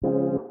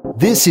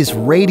This is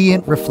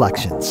Radiant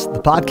Reflections,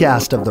 the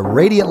podcast of the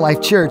Radiant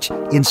Life Church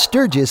in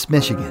Sturgis,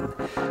 Michigan.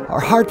 Our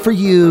heart for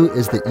you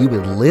is that you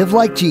would live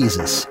like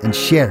Jesus and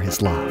share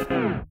his love.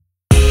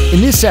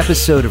 In this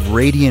episode of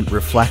Radiant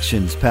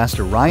Reflections,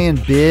 Pastor Ryan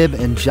Bibb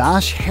and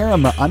Josh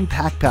Harima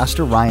unpack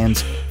Pastor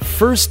Ryan's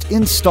first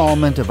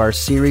installment of our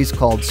series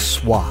called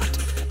SWAT,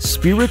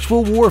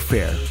 Spiritual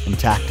Warfare and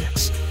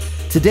Tactics.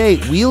 Today,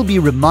 we'll be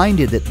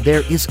reminded that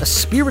there is a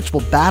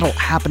spiritual battle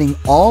happening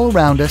all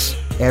around us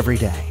every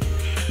day.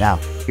 Now,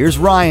 here's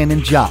Ryan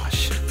and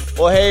Josh.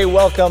 Well, hey,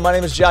 welcome. My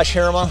name is Josh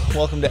Harima.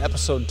 Welcome to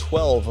episode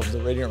 12 of the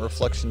Radiant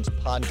Reflections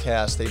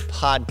podcast, a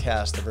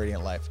podcast of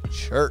Radiant Life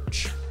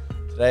Church.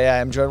 Today, I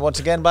am joined once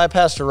again by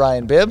Pastor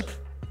Ryan Bibb.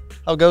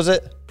 How goes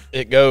it?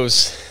 It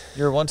goes.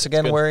 You're once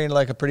again wearing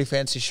like a pretty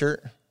fancy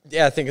shirt?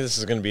 Yeah, I think this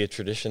is going to be a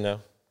tradition now.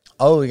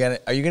 Oh, are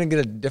you going to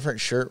get a different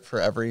shirt for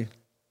every...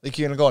 Like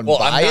you're going to go and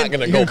buy I'm not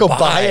it? going to go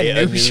buy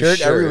a new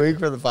shirt every week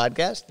for the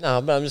podcast? No,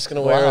 but I'm just going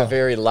to wear a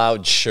very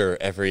loud shirt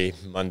every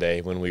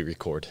Monday when we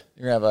record.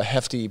 You're going to have a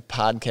hefty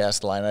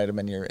podcast line item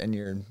in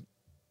your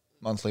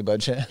monthly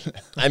budget?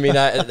 I mean,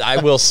 I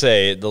will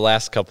say the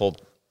last couple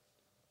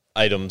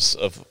items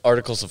of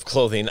articles of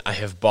clothing I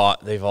have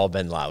bought, they've all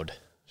been loud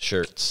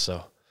shirts.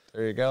 So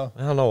there you go.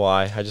 I don't know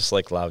why. I just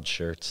like loud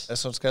shirts.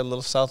 This one's got a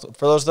little south.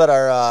 For those that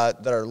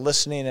are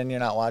listening and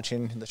you're not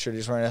watching, the shirt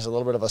he's wearing has a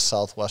little bit of a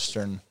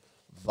southwestern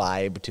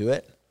vibe to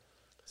it.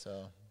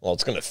 So well,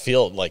 it's going to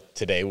feel like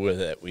today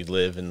that we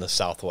live in the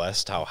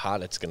Southwest, how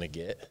hot it's going to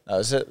get.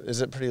 Is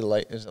it pretty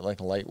light? Is it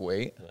like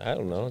lightweight? I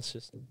don't know. It's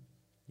just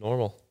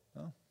normal.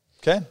 Oh.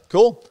 Okay,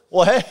 cool.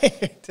 Well,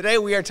 hey, today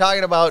we are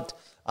talking about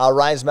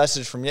Ryan's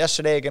message from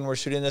yesterday. Again, we're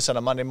shooting this on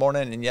a Monday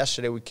morning, and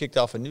yesterday we kicked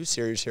off a new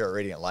series here at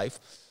Radiant Life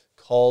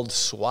called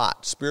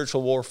SWAT,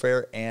 Spiritual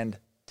Warfare and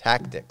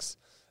Tactics.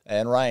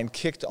 And Ryan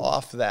kicked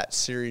off that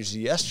series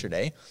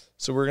yesterday,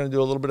 so we're going to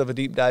do a little bit of a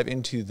deep dive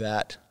into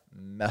that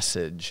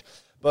message.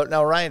 But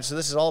now, Ryan, so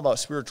this is all about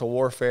spiritual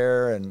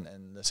warfare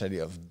and this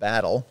idea of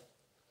battle.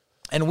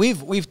 And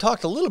we've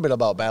talked a little bit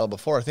about battle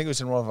before. I think it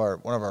was in one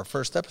of our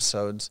first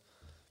episodes,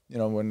 you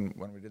know, when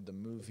we did the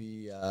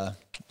movie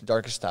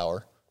Darkest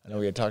Hour. I know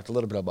we had talked a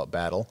little bit about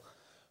battle.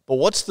 But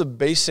what's the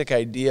basic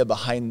idea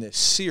behind this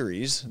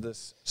series,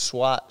 this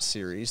SWAT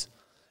series,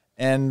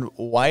 and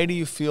why do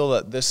you feel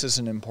that this is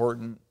an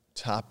important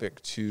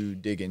topic to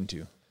dig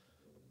into?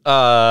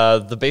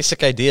 The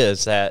basic idea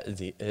is that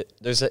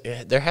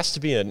there has to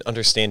be an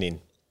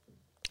understanding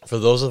for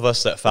those of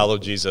us that follow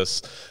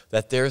Jesus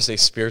that there's a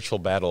spiritual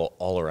battle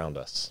all around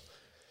us.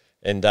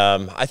 And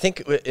I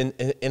think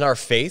in our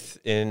faith,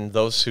 in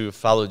those who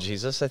follow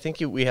Jesus, I think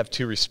we have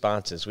two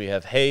responses. We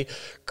have, hey,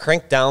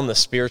 crank down the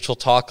spiritual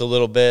talk a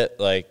little bit,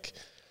 like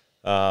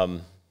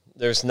the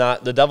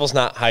devil's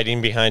not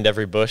hiding behind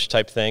every bush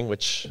type thing,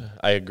 which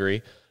I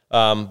agree.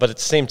 But at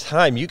the same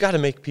time, you got to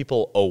make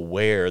people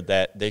aware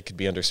that they could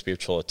be under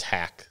spiritual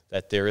attack,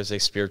 that there is a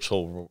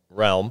spiritual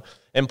realm.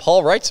 And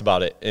Paul writes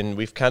about it, and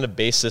we've kind of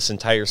based this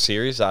entire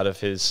series out of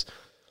his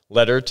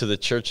letter to the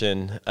church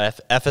in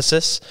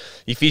Ephesus.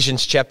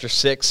 Ephesians chapter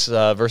 6,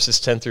 verses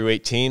 10 through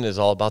 18 is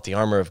all about the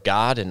armor of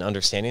God and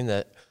understanding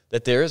that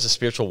there is a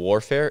spiritual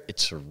warfare.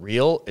 It's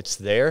real. It's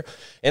there.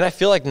 And I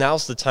feel like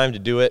now's the time to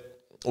do it.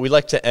 We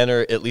like to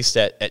enter, at least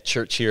at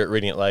church here at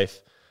Radiant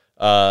Life,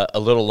 a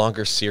little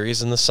longer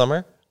series in the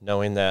summer,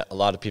 knowing that a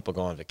lot of people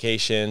go on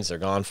vacations, they're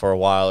gone for a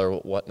while or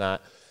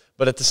whatnot.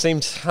 But at the same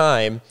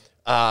time,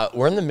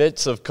 we're in the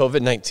midst of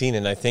COVID-19,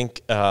 and I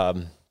think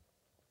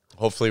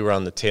hopefully we're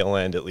on the tail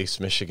end. At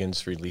least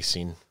Michigan's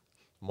releasing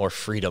more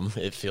freedom,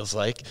 it feels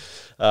like.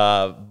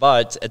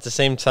 But at the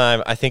same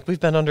time, I think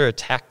we've been under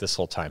attack this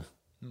whole time.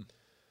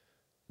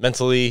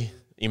 Mentally,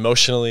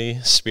 emotionally,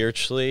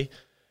 spiritually.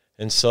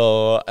 And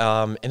so,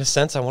 in a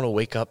sense, I want to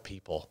wake up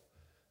people.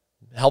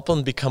 Help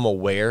them become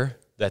aware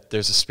that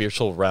there's a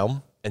spiritual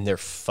realm and they're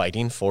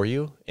fighting for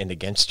you and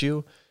against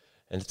you.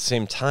 And at the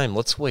same time,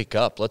 let's wake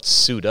up. Let's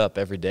suit up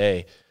every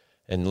day.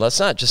 And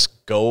let's not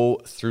just go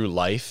through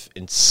life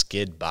and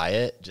skid by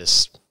it,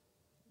 just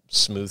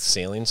smooth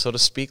sailing, so to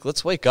speak.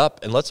 Let's wake up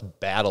and let's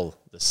battle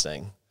this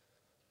thing.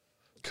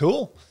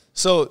 Cool.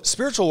 So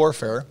spiritual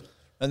warfare,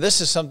 and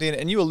this is something,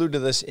 and you allude to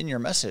this in your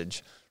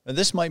message, and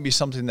this might be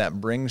something that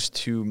brings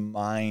to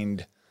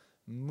mind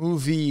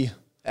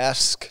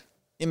movie-esque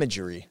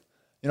imagery.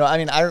 You know, I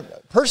mean, I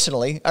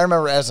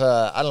remember I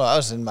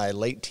was in my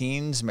late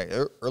teens, my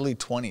early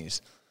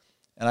 20s,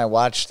 and I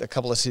watched a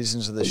couple of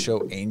seasons of the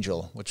show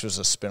Angel, which was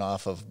a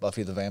spinoff of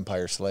Buffy the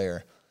Vampire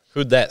Slayer.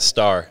 Who'd that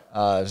star? It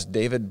was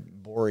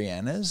David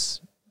Boreanaz,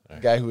 the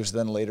guy who was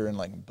then later in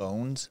like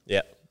Bones.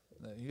 Yeah.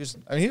 He was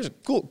a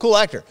cool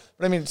actor.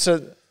 But I mean,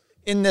 so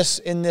in this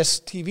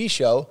TV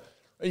show,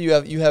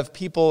 you have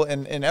people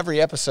in every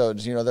episode,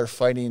 you know, they're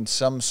fighting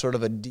some sort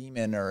of a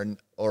demon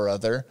or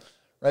other.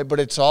 Right,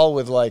 but it's all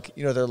with like,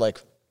 you know, they're like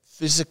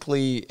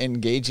physically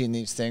engaging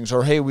these things,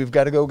 or hey, we've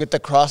got to go get the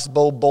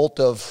crossbow bolt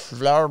of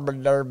flower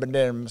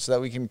so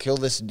that we can kill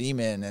this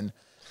demon,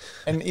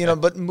 and you know,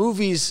 but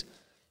movies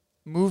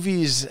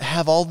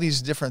have all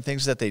these different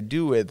things that they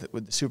do with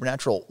the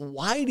supernatural.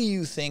 Why do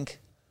you think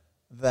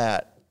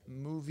that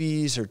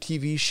movies or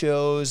TV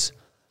shows,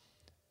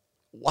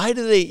 why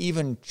do they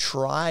even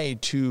try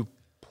to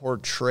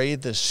portray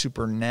the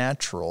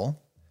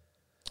supernatural?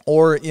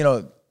 Or,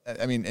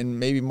 I mean, and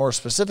maybe more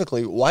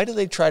specifically, why do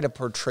they try to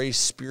portray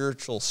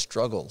spiritual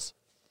struggles?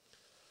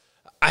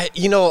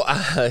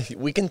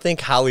 We can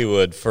thank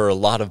Hollywood for a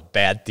lot of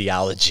bad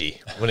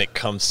theology when it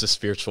comes to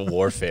spiritual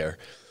warfare.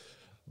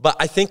 But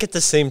I think at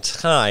the same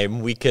time,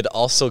 we could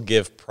also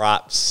give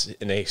props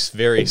in a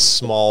very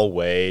small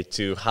way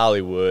to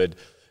Hollywood,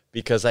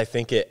 because I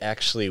think it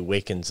actually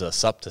wakens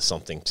us up to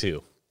something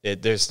too.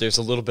 There's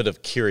a little bit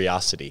of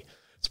curiosity.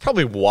 It's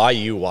probably why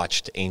you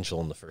watched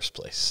Angel in the first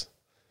place,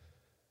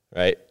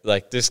 right?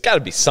 Like, there's got to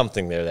be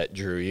something there that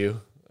drew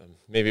you.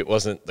 Maybe it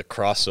wasn't the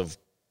cross of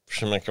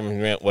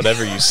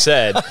whatever you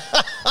said.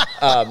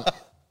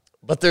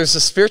 But there's a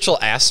spiritual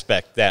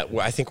aspect that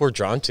I think we're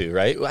drawn to,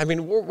 right? I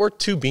mean, we're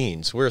two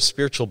beings. We're a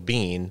spiritual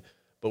being,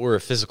 but we're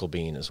a physical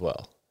being as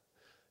well.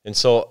 And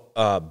so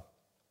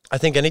I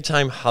think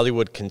anytime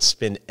Hollywood can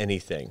spin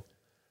anything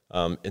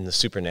in the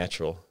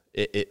supernatural,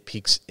 it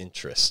piques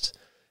interest.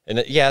 And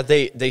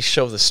they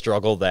show the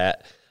struggle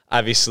that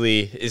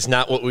obviously is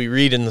not what we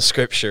read in the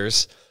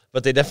scriptures,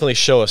 but they definitely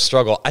show a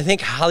struggle. I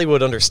think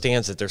Hollywood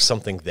understands that there's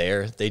something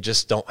there. They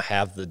just don't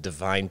have the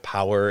divine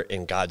power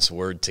in God's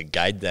word to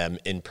guide them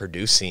in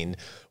producing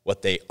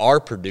what they are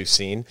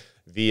producing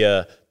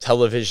via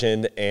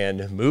television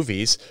and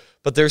movies.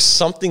 But there's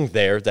something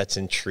there that's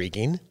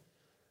intriguing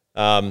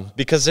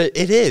because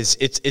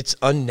it's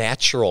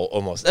unnatural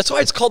almost. That's why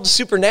it's called the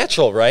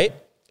supernatural, right?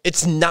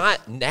 It's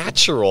not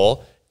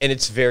natural, and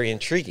it's very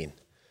intriguing.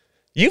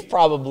 You've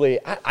probably,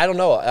 I don't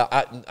know,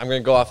 I'm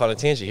going to go off on a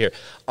tangent here.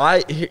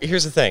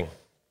 Here's the thing.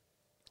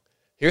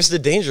 Here's the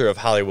danger of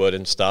Hollywood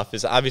and stuff,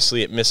 is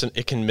obviously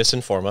it can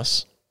misinform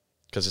us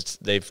because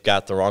they've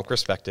got the wrong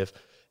perspective.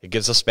 It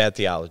gives us bad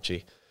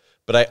theology.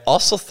 But I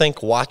also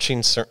think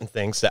watching certain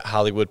things that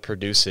Hollywood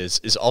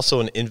produces is also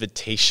an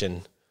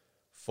invitation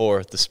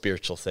for the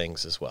spiritual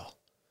things as well.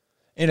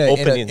 In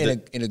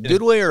a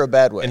good way or a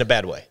bad way? In a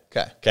bad way.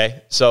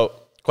 Okay. So,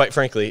 quite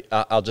frankly,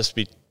 I'll just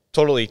be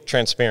totally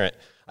transparent.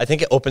 I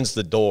think it opens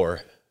the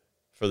door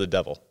for the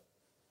devil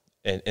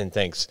and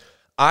things.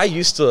 I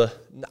used to,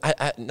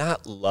 I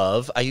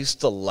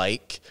used to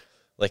like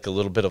a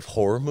little bit of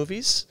horror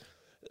movies.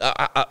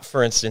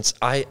 For instance,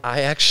 I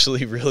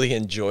actually really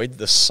enjoyed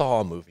the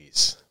Saw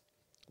movies.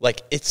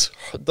 Like,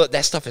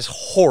 that stuff is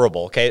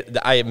horrible, okay?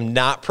 I am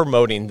not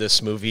promoting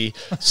this movie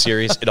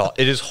series at all.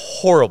 It is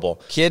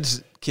horrible.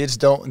 Kids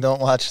don't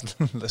watch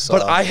the Saw.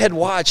 But I had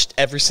watched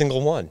every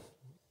single one.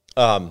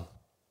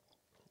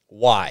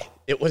 Why?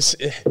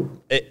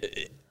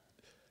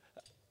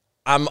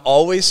 I'm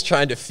always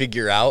trying to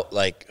figure out,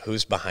 like,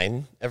 who's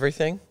behind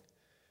everything.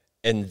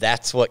 And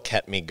that's what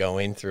kept me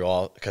going through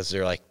all, because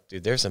they're like,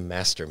 dude, there's a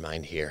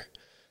mastermind here.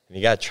 And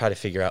you got to try to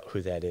figure out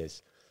who that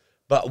is.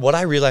 But what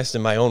I realized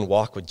in my own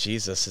walk with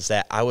Jesus is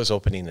that I was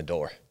opening the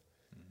door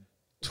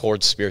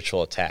towards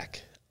spiritual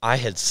attack.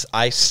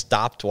 I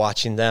stopped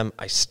watching them.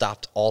 I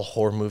stopped all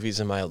horror movies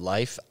in my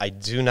life. I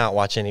do not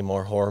watch any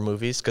more horror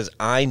movies because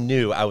I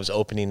knew I was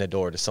opening a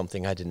door to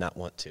something I did not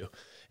want to.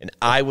 And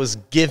I was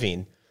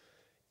giving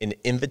an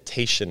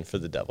invitation for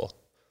the devil.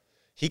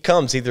 He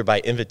comes either by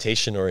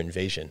invitation or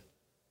invasion.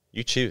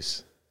 You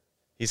choose.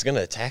 He's going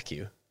to attack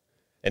you.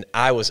 And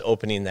I was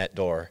opening that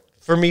door.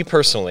 For me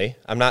personally,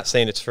 I'm not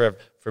saying it's forever.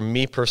 For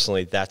me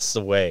personally, that's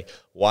the way.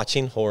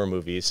 Watching horror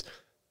movies,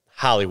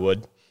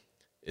 Hollywood,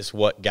 is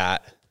what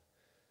got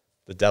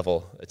the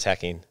devil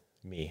attacking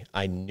me.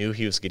 I knew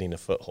he was getting a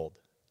foothold.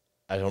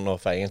 I don't know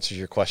if I answered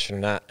your question or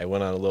not. I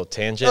went on a little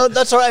tangent. No,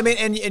 that's all right. I mean,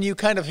 and you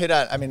kind of hit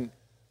on, I mean,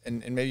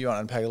 and maybe you want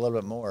to unpack a little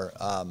bit more.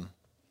 I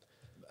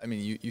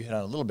mean, you hit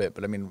on a little bit,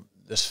 but I mean,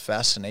 this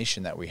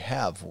fascination that we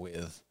have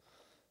with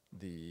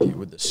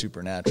the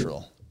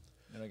supernatural.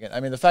 And again, I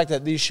mean, the fact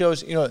that these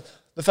shows,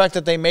 the fact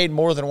that they made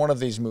more than one of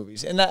these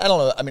movies, and I don't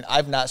know. I mean,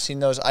 I've not seen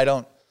those. I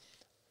don't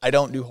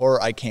do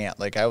horror. I can't.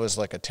 Like, I was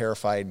like a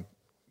terrified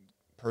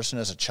person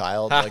as a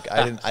child. Like,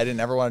 I didn't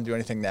ever want to do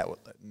anything that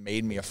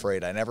made me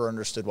afraid. I never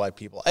understood why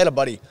people. I had a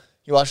buddy.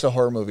 He watched a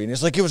horror movie, and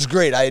he's like, "It was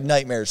great. I had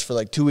nightmares for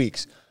like 2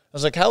 weeks." I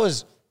was like, "How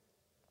is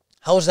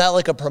that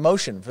like a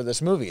promotion for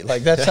this movie?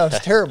 Like, that sounds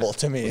terrible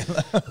to me."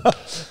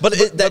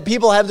 But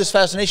people have this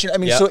fascination. I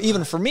mean, so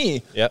even for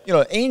me,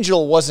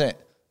 Angel wasn't.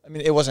 I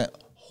mean, it wasn't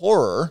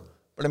horror,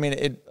 but I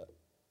mean,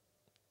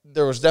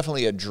 there was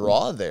definitely a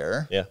draw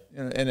there. Yeah.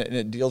 And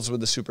it deals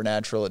with the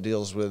supernatural. It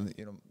deals with,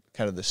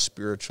 kind of the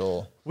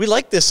spiritual. We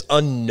like this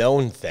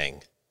unknown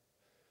thing.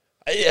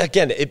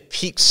 Again, it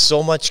piques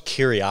so much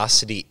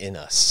curiosity in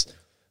us.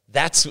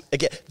 That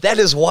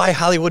is why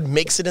Hollywood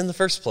makes it in the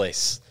first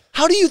place.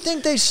 How do you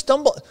think they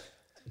stumble?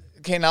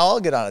 Okay, now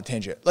I'll get on a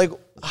tangent. Like,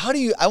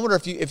 I wonder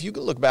if you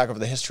could look back over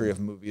the history of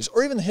movies,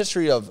 or even the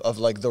history of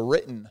like the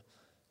written,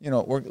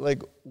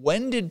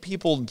 when did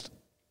people,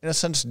 in a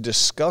sense,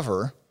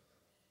 discover,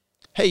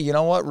 hey, you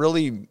know what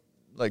really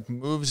like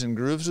moves and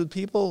grooves with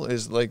people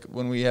is like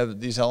when we have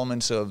these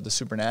elements of the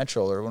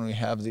supernatural, or when we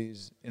have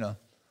these,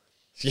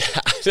 Yeah,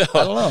 I know.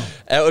 I don't know.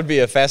 That would be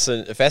a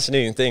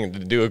fascinating thing to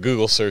do a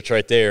Google search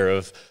right there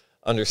of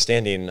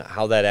understanding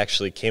how that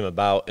actually came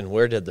about and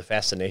where did the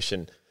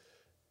fascination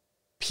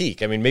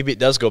peak. I mean, maybe it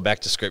does go back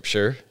to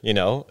Scripture,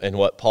 and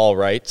what Paul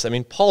writes. I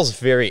mean, Paul's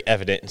very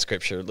evident in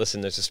Scripture.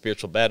 Listen, there's a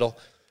spiritual battle.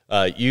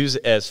 You,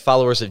 as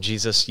followers of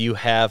Jesus, you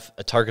have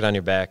a target on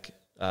your back.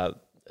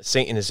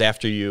 Satan is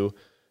after you.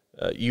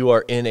 You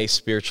are in a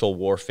spiritual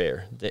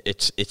warfare.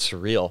 It's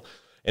real.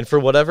 And for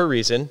whatever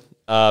reason,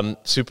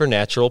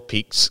 supernatural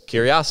piques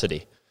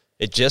curiosity.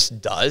 It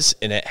just does,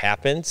 and it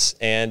happens.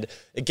 And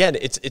again,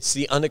 it's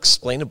the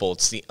unexplainable.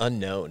 It's the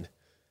unknown.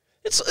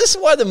 This is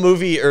why the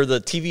movie or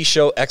the TV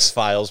show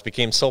X-Files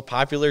became so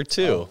popular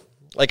too.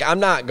 Like, I'm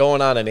not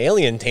going on an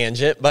alien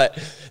tangent, but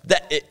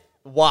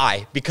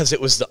why? Because it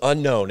was the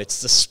unknown.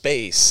 It's the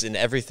space and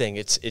everything.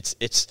 It's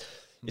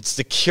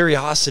the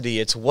curiosity.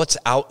 It's what's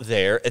out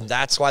there, and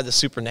that's why the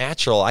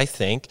supernatural, I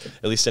think,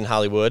 at least in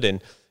Hollywood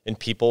and in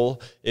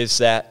people, is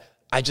that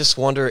I just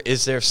wonder,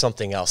 is there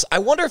something else? I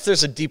wonder if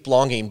there's a deep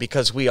longing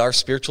because we are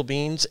spiritual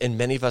beings and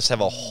many of us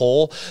have a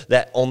hole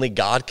that only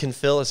God can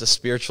fill as a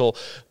spiritual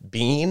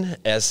being,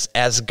 as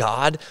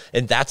God.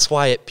 And that's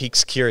why it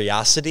piques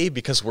curiosity,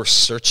 because we're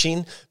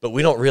searching, but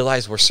we don't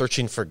realize we're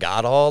searching for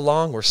God all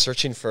along. We're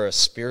searching for a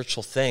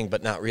spiritual thing,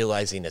 but not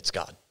realizing it's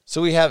God.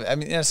 So we have,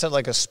 in a sense,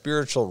 like a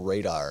spiritual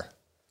radar,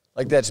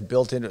 like that's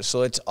built into it.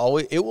 So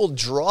it will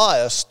draw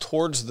us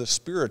towards the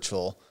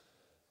spiritual.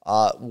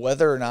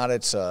 Whether or not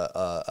it's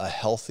a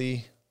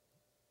healthy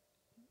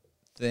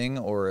thing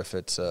or if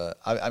it's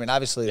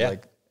obviously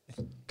like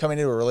coming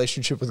into a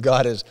relationship with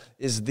God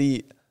is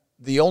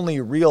the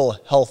only real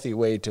healthy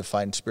way to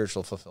find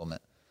spiritual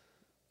fulfillment.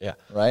 Yeah.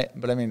 Right.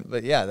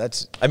 But yeah,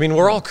 that's.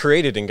 We're all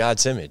created in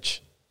God's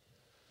image.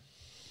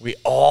 We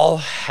all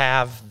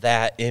have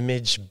that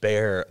image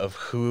bearer of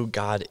who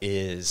God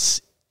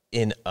is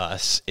in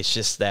us. It's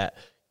just that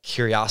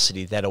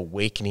curiosity, that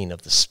awakening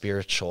of the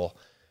spiritual.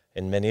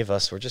 And many of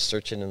us, we're just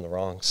searching in the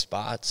wrong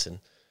spots, and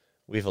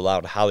we've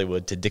allowed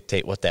Hollywood to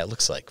dictate what that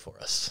looks like for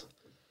us.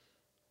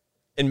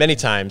 And many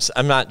times,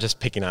 I'm not just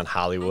picking on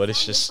Hollywood.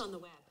 It's just. On the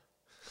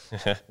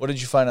web. What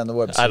did you find on the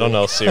website? I don't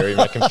know, Siri,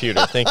 my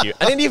computer. Thank you.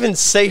 I didn't even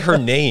say her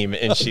name,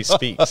 and she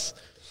speaks.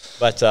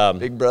 But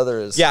Big Brother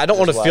is. Yeah, I don't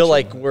want to feel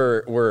like watching.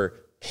 we're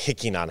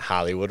picking on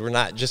Hollywood. We're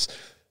not just.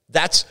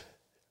 That's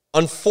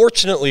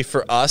unfortunately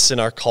for us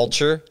in our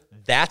culture.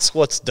 That's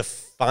what's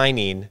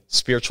defining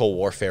spiritual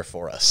warfare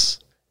for us.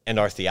 And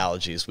our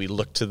theologies, we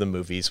look to the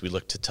movies, we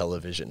look to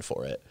television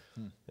for it,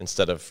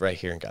 instead of right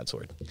here in God's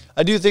Word.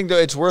 I do think, though,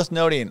 it's worth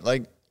noting,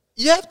 like,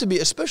 you have to be,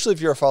 especially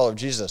if you're a follower of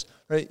Jesus,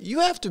 right?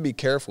 You have to be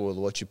careful with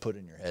what you put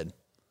in your head.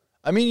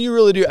 You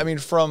really do.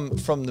 From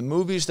the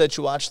movies that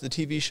you watch, the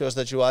TV shows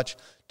that you watch,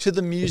 to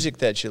the music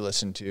that you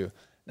listen to.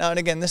 Now, and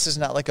again, this is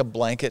not like a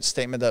blanket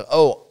statement that,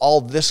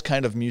 all this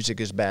kind of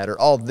music is bad, or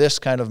all this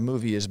kind of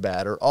movie is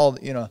bad, or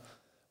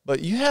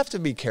but you have to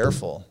be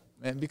careful,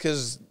 man,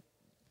 because...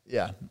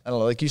 Yeah, I don't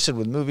know. Like you said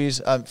with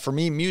movies, for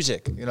me,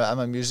 music. I'm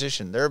a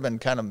musician.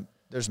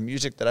 There's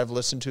music that I've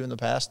listened to in the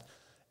past,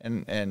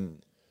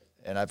 and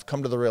I've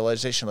come to the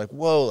realization, like,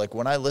 whoa, like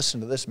when I listen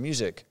to this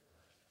music,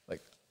 like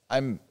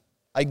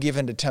I give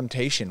into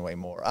temptation way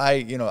more.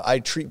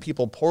 I treat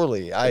people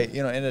poorly. And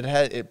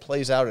it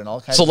plays out in all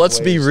kinds. So of let's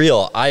ways. be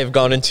real. I have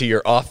gone into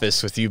your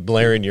office with you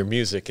blaring your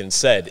music and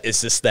said,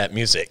 "Is this that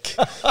music?"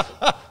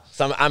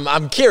 So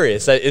I'm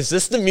curious. Is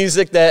this the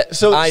music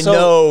that I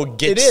know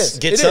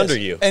gets under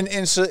you? And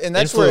that's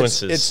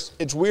influences. Where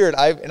it's weird.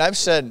 I've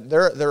said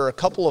there are a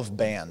couple of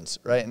bands,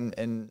 right?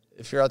 And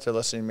if you're out there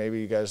listening,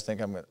 maybe you guys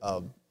think I'm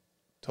a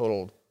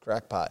total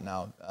crackpot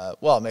now.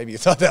 Well, maybe you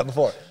thought that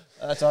before.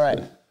 That's all right.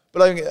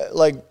 But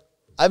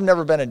I've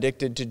never been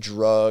addicted to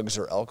drugs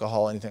or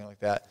alcohol, anything like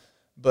that.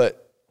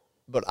 But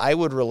I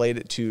would relate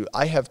it to,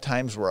 I have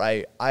times where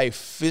I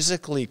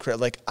physically,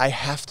 I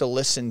have to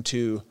listen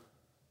to.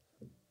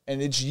 And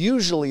it's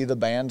usually the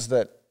bands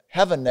that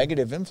have a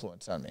negative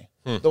influence on me.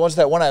 The ones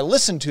that when I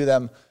listen to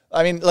them,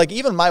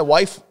 even my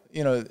wife,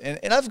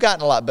 and I've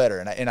gotten a lot better,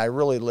 and I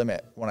really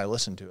limit when I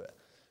listen to it.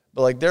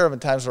 But there have been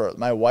times where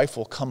my wife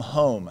will come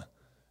home,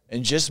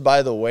 and just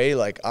by the way,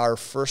 our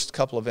first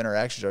couple of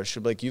interactions,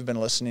 she'll be like, "You've been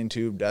listening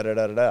to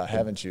da-da-da-da-da,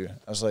 haven't you?"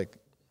 I was like,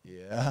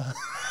 "Yeah."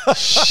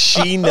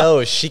 She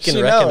knows. She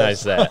can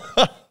recognize that.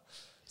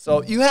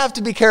 So you have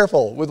to be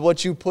careful with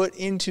what you put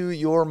into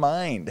your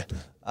mind.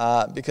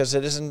 Because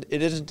it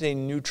isn't a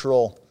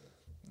neutral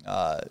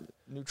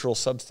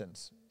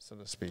substance, so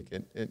to speak.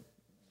 It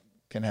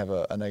can have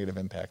a negative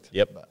impact.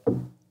 Yep.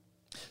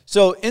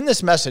 So in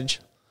this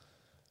message,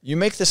 you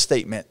make the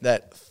statement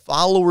that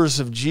followers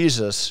of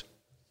Jesus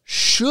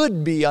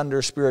should be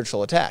under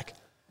spiritual attack.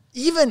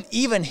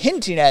 Even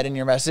hinting at in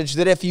your message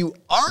that if you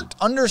aren't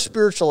under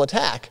spiritual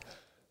attack,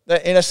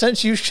 that in a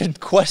sense you should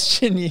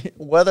question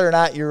whether or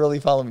not you're really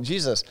following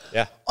Jesus.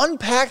 Yeah.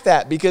 Unpack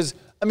that, because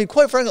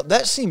quite frankly,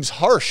 that seems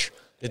harsh.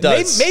 It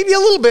does. Maybe a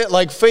little bit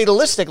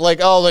fatalistic,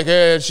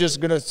 hey, it's just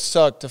gonna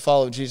suck to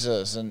follow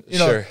Jesus, and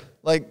Sure.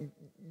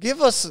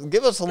 give us a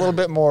little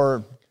bit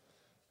more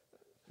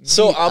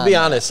So meat I'll be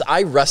on that. honest.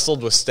 I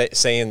wrestled with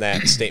saying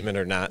that statement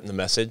or not in the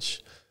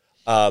message.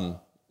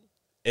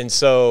 And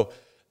so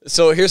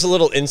here's a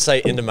little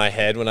insight into my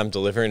head when I'm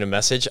delivering a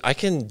message. I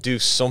can do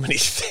so many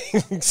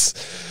things.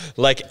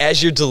 Like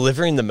as you're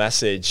delivering the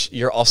message,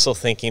 you're also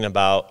thinking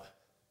about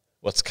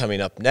what's coming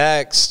up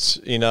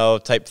next,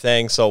 type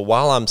thing. So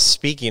while I'm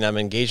speaking, I'm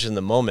engaged in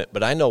the moment,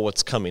 but I know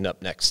what's coming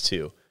up next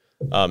too.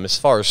 As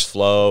far as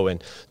flow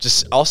and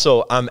just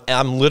also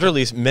I'm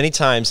literally many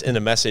times in a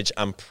message,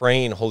 I'm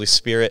praying, Holy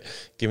Spirit,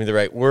 give me the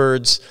right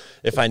words.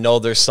 If I know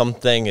there's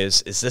something,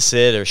 is this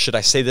it? Or should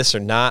I say this or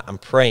not? I'm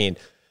praying.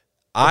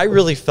 I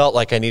really felt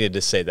like I needed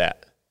to say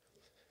that.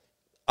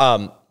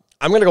 I'm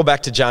going to go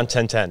back to John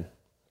 10:10.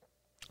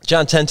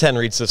 John 10:10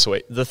 reads this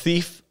way: the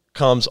thief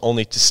comes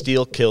only to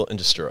steal, kill, and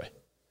destroy.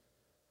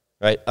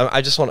 Right?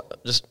 I just want to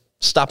just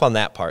stop on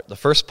that part, the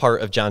first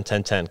part of John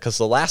 10:10, because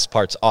the last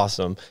part's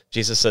awesome.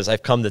 Jesus says,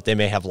 I've come that they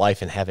may have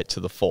life and have it to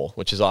the full,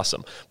 which is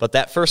awesome. But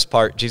that first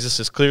part, Jesus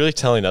is clearly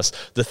telling us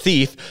the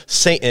thief,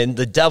 Satan,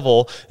 the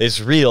devil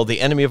is real.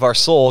 The enemy of our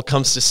soul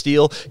comes to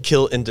steal,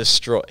 kill, and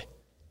destroy.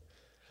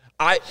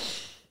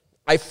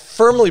 I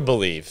firmly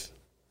believe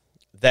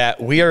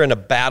that we are in a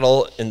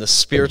battle in the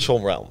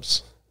spiritual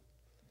realms.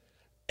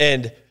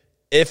 And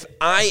if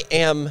I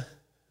am,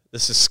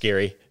 this is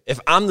scary, if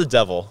I'm the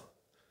devil,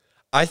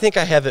 I think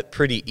I have it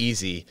pretty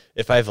easy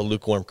if I have a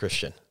lukewarm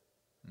Christian.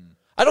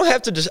 I don't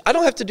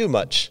have to do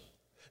much.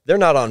 They're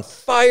not on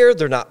fire,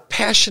 they're not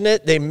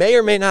passionate, they may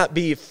or may not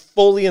be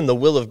fully in the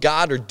will of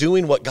God or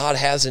doing what God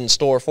has in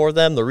store for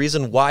them, the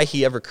reason why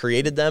he ever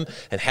created them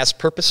and has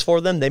purpose for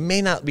them. They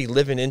may not be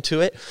living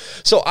into it.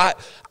 So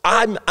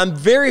I'm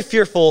very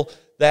fearful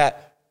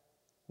that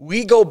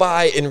we go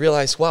by and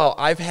realize, wow,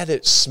 I've had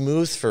it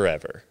smooth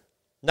forever.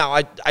 Now,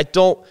 I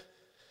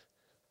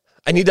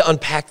need to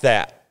unpack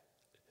that.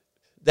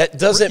 That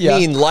doesn't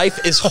mean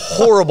life is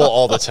horrible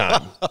all the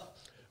time.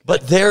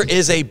 But there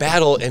is a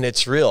battle, and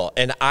it's real.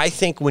 And I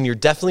think when you're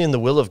definitely in the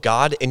will of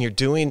God and you're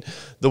doing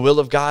the will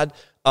of God,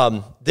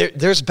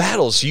 there's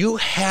battles. You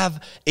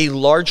have a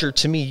larger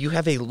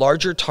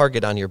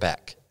target on your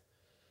back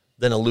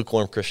than a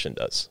lukewarm Christian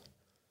does.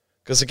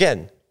 Because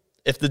again,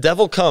 if the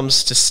devil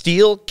comes to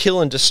steal, kill,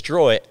 and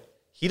destroy,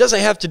 he doesn't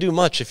have to do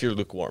much if you're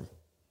lukewarm.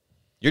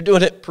 You're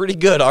doing it pretty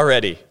good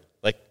already.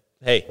 Like,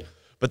 hey,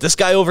 but this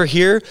guy over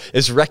here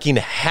is wreaking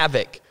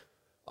havoc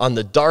on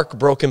the dark,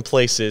 broken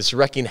places,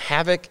 wreaking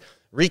havoc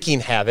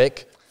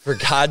for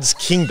God's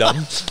kingdom.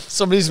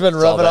 Somebody's been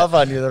rubbing off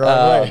on you the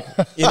wrong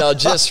way.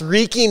 Just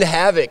wreaking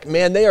havoc.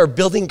 Man, they are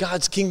building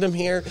God's kingdom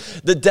here.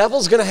 The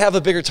devil's going to have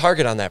a bigger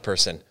target on that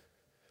person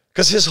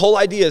because his whole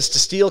idea is to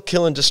steal,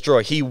 kill, and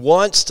destroy. He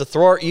wants to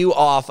thwart you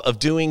off of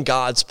doing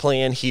God's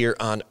plan here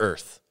on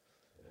earth.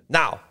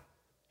 Now,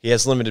 he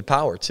has limited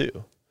power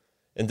too.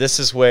 And this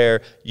is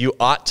where you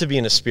ought to be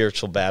in a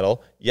spiritual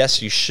battle.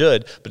 Yes, you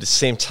should, but at the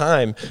same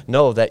time,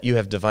 know that you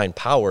have divine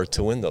power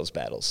to win those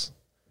battles.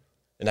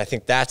 And I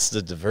think that's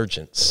the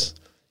divergence.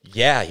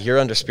 Yeah, you're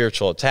under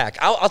spiritual attack.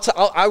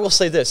 I will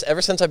say this.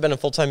 Ever since I've been in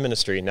full-time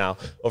ministry now,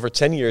 over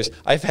 10 years,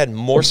 I've had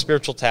more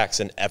spiritual attacks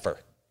than ever.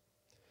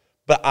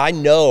 But I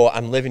know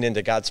I'm living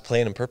into God's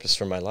plan and purpose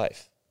for my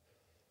life.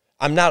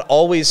 I'm not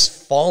always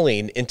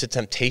falling into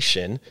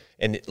temptation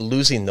and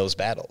losing those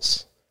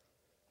battles.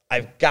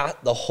 I've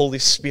got the Holy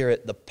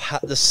Spirit,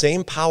 the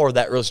same power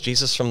that rose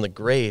Jesus from the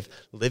grave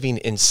living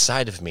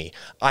inside of me.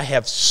 I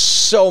have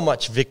so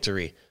much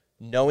victory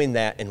knowing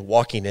that and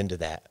walking into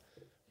that.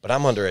 But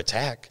I'm under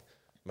attack.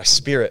 My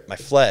spirit, my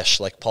flesh,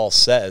 like Paul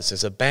says,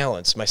 is a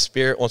balance. My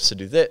spirit wants to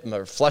do this.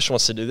 My flesh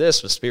wants to do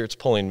this. My spirit's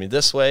pulling me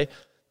this way.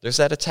 There's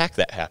that attack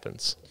that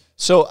happens.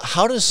 So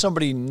how does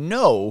somebody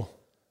know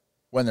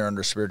when they're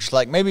under spiritual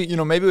attack? Maybe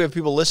we have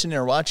people listening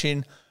or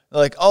watching. They're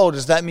like, oh,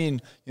 does that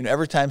mean,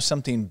 every time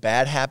something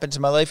bad happens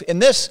in my life?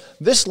 And this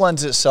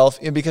lends itself,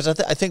 because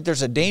I think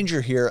there's a danger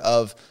here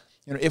of,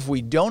 if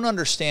we don't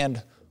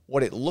understand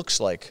what it looks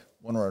like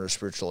when we're under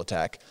spiritual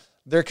attack,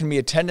 there can be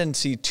a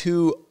tendency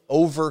to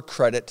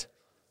over-credit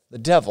the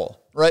devil,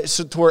 right?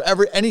 So to where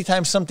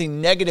anytime something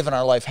negative in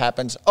our life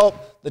happens,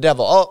 the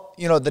devil,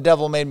 the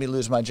devil made me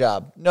lose my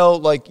job.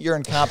 No, you're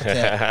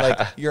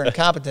incompetent. Your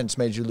incompetence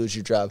made you lose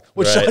your job.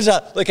 Which turns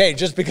out, hey,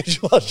 just because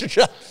you lost your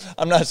job,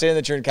 I'm not saying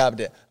that you're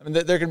incompetent. I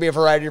mean, there can be a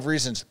variety of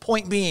reasons.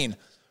 Point being,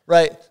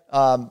 right,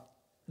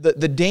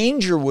 the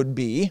danger would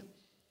be,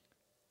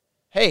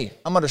 hey,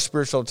 I'm under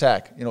spiritual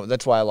attack.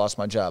 That's why I lost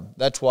my job.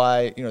 That's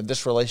why,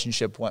 this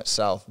relationship went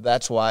south.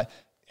 That's why.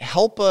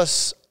 Help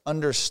us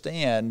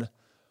understand,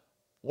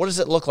 what does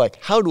it look like?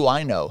 How do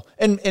I know?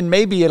 And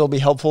maybe it'll be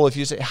helpful if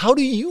you say, how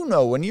do you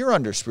know when you're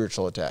under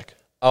spiritual attack?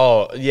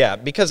 Oh, yeah,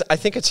 because I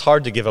think it's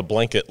hard to give a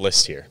blanket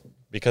list here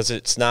because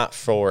it's not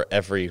for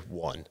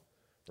everyone,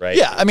 right?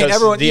 Yeah, I mean,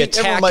 everyone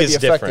might be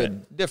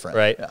affected different,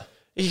 right? Yeah.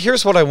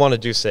 Here's what I want to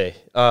do say.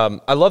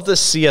 I love this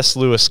C.S.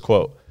 Lewis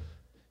quote.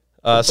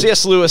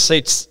 C.S. Lewis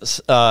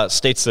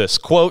states this,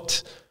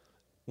 quote,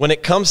 "When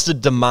it comes to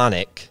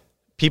demonic,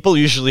 people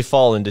usually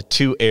fall into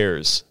two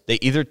errors. They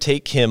either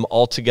take him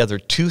altogether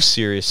too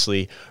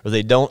seriously or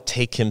they don't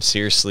take him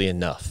seriously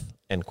enough,"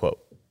 end quote.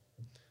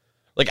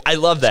 Like, I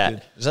love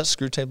that. Is that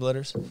screw tape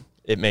letters?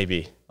 It may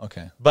be.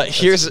 Okay. But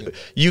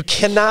you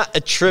cannot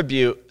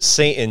attribute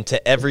Satan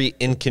to every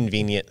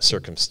inconvenient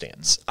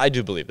circumstance. I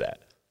do believe that.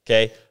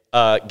 Okay.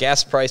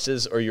 Gas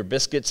prices or your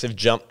biscuits have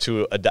jumped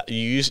to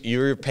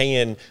you're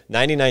paying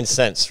 99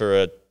 cents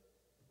for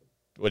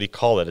what do you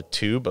call it? A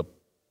tube of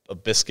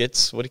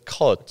biscuits? What do you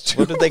call it?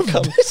 What do they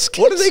come?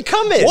 What do they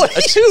come in? A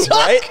tube,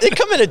 right? They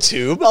come in a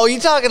tube. Oh, you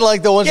talking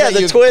like the ones that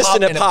the you twist pop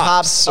and it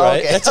pops,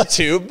 right? Okay. That's a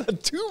tube. A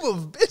tube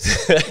of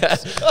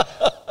biscuits.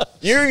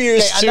 You're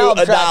used Okay, now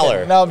to I'm tracking.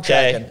 $1. Now I'm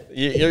okay?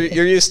 tracking.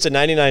 You're used to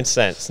 99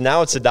 cents.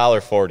 Now it's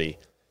 $1.40.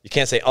 You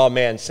can't say, "Oh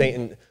man,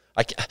 Satan's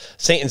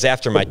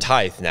after my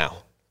tithe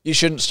now." You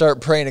shouldn't start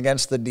praying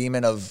against the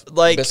demon of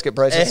Like biscuit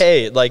prices.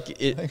 Hey, like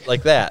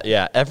that.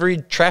 Yeah, every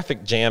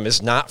traffic jam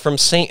is not from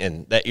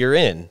Satan that you're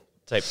in,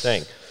 type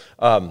thing.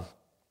 And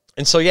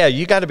so, yeah,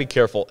 you got to be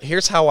careful.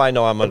 Here's how I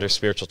know I'm under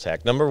spiritual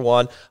attack. Number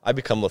one, I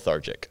become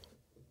lethargic.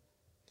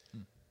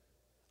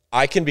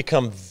 I can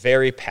become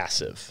very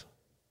passive,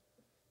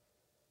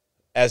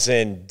 as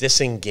in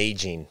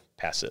disengaging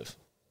passive,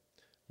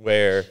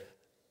 where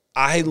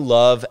I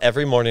love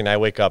every morning I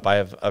wake up, I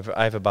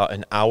have about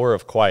an hour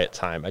of quiet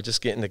time. I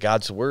just get into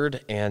God's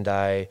word and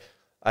I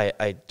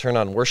turn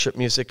on worship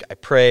music, I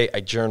pray,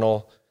 I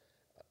journal.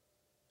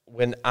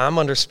 When I'm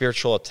under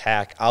spiritual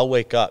attack, I'll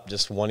wake up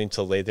just wanting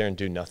to lay there and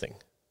do nothing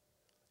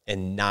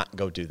and not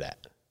go do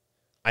that.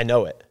 I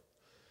know it.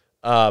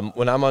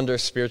 When I'm under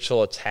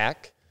spiritual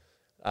attack,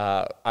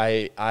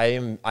 I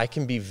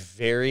can be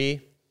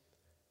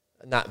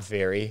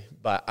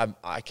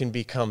I can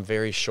become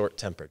very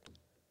short-tempered,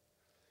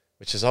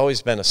 which has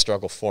always been a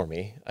struggle for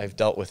me. I've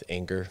dealt with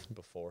anger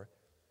before.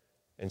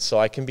 And so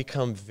I can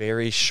become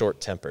very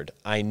short-tempered.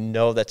 I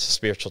know that's a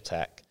spiritual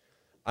attack.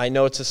 I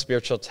know it's a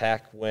spiritual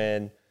attack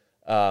when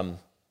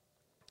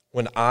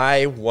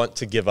I want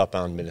to give up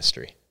on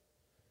ministry.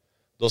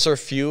 Those are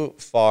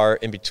far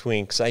in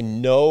between, because I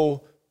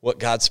know what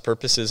God's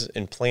purpose is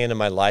and plan in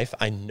my life.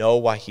 I know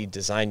why he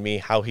designed me,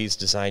 how he's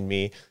designed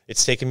me.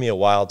 It's taken me a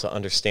while to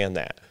understand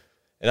that.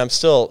 And I'm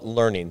still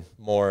learning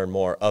more and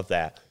more of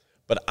that.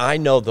 But I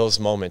know those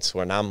moments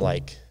when I'm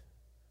like,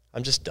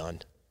 I'm just done.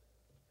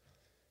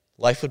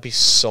 Life would be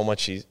so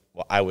much easier.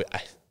 Well,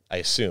 I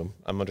assume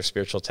I'm under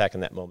spiritual attack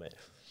in that moment.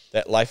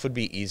 That life would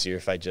be easier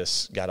if I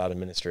just got out of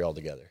ministry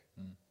altogether.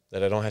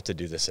 That I don't have to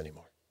do this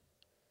anymore.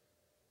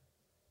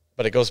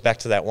 But it goes back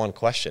to that one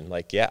question.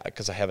 Like, yeah,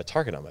 because I have a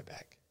target on my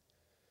back.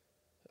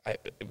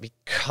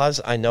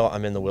 Because I know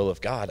I'm in the will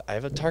of God, I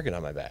have a target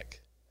on my back.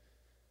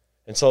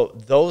 And so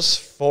those,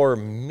 for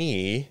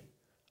me,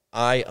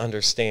 I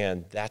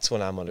understand that's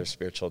when I'm under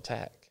spiritual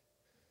attack.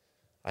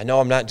 I know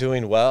I'm not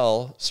doing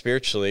well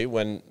spiritually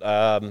when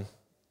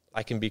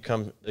I can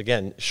become,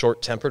 again,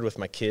 short-tempered with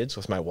my kids,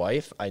 with my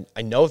wife.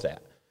 I know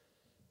that.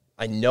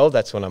 I know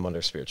that's when I'm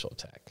under spiritual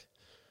attack.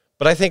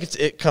 But I think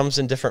it comes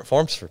in different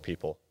forms for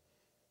people.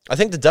 I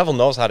think the devil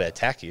knows how to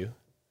attack you,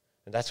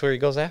 and that's where he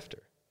goes after.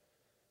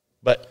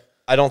 But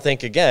I don't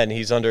think, again,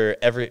 he's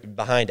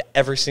behind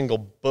every single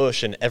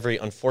bush and every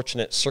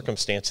unfortunate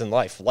circumstance in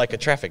life, like a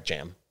traffic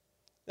jam.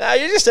 Nah,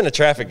 you're just in a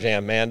traffic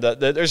jam, man.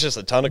 There's just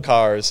a ton of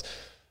cars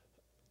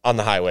on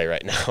the highway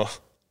right now.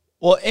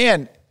 Well,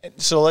 and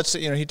so let's,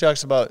 he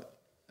talks about,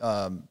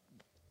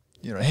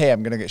 hey,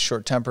 I'm going to get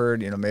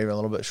short-tempered, maybe a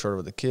little bit shorter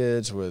with the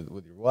kids,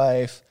 with your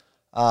wife.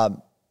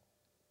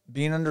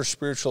 Being under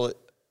spiritual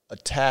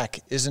attack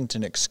isn't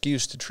an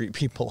excuse to treat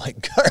people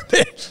like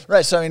garbage,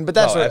 right? So, but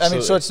that's what,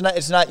 absolutely. so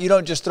it's not, you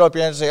don't just throw up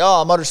your hands and say,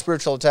 oh, I'm under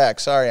spiritual attack.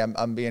 Sorry,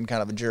 I'm being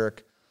kind of a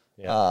jerk.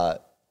 Yeah.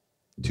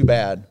 Too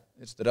bad.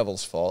 It's the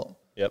devil's fault.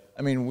 Yep.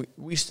 I mean,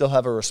 we still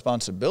have a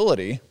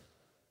responsibility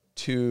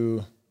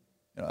to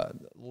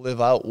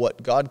live out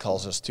what God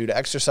calls us to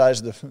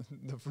exercise the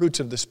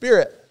fruits of the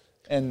Spirit.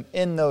 And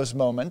in those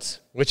moments.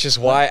 Which is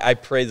why I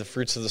pray the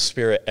fruits of the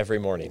Spirit every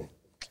morning.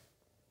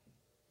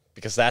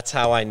 Because that's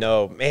how I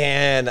know,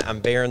 man, I'm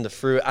bearing the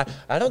fruit.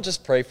 I don't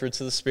just pray fruits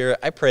of the Spirit.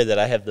 I pray that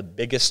I have the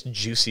biggest,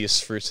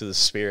 juiciest fruits of the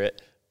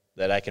Spirit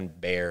that I can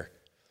bear.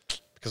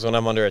 Because when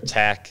I'm under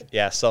attack,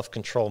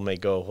 self-control may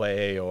go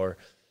away, or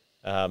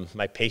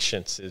my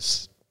patience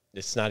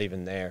it's not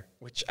even there.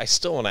 Which I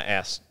still want to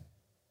ask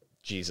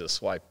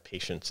Jesus why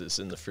patience is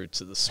in the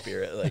fruits of the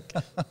Spirit. Like,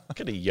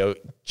 could he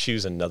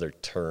choose another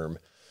term?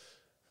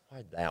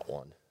 Why that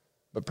one?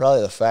 But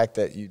probably the fact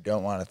that you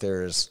don't want it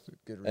there is a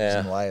good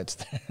reason why it's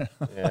there.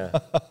 Yeah.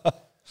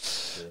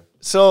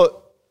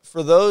 So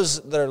for those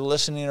that are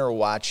listening or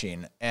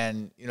watching,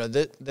 and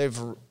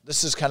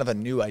this is kind of a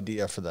new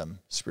idea for them,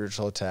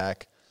 spiritual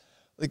attack.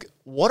 Like,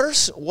 what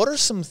are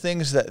some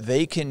things that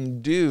they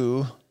can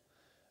do,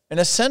 in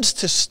a sense,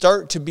 to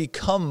start to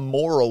become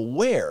more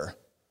aware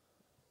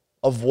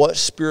of what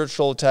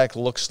spiritual attack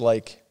looks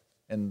like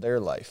in their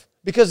life?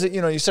 Because,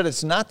 you said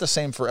it's not the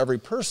same for every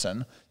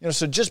person.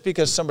 So just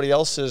because somebody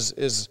else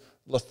is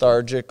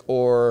lethargic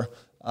or,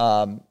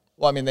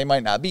 they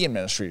might not be in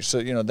ministry. So,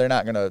 they're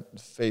not going to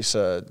face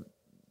the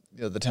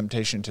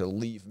temptation to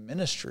leave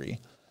ministry.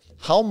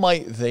 How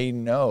might they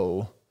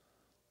know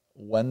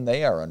when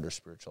they are under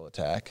spiritual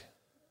attack?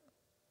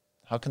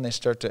 How can they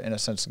start to, in a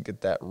sense,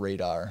 get that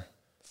radar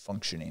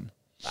functioning?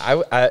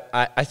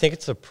 I think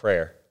it's a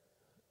prayer.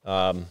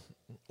 One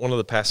of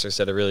the pastors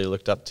that I really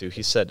looked up to,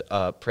 he said,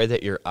 pray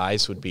that your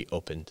eyes would be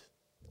opened.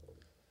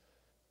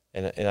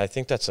 And I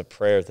think that's a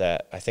prayer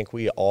that I think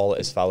we all,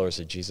 as followers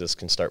of Jesus,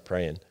 can start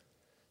praying.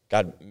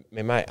 God,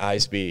 may my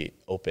eyes be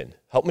open.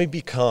 Help me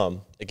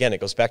become, again, it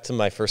goes back to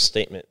my first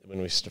statement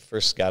when we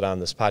first got on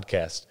this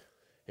podcast.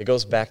 It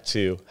goes back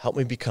to help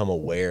me become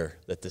aware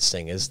that this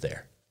thing is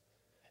there.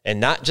 And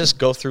not just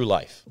go through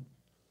life.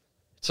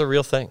 It's a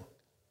real thing.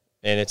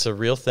 And it's a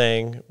real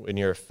thing when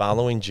you're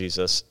following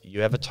Jesus.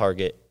 You have a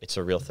target. It's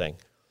a real thing.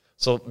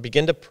 So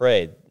begin to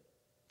pray.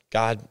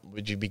 God,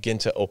 would you begin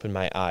to open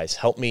my eyes?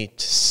 Help me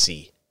to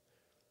see.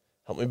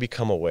 Help me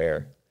become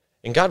aware.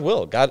 And God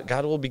will.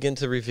 God will begin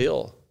to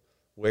reveal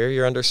where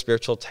you're under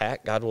spiritual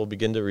attack. God will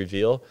begin to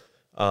reveal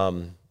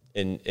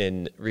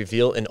and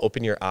reveal and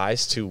open your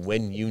eyes to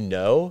when you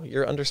know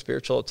you're under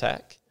spiritual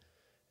attack.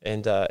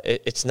 And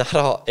it's not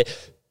all...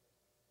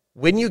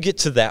 When you get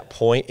to that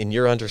point in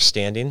your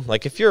understanding,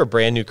 like if you're a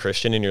brand new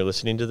Christian and you're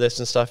listening to this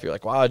and stuff, you're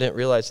like, wow, I didn't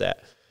realize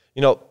that.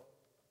 You know,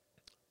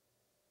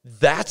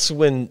 that's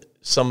when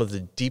some of the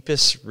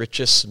deepest,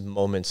 richest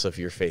moments of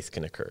your faith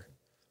can occur,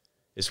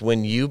 is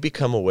when you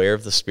become aware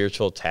of the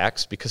spiritual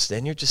attacks, because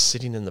then you're just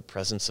sitting in the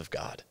presence of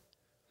God.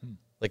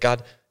 Like,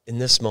 God, in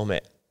this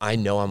moment, I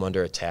know I'm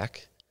under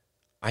attack.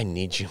 I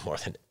need you more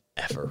than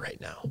ever right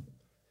now.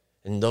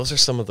 And those are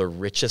some of the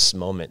richest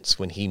moments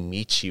when he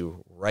meets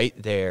you right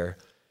there.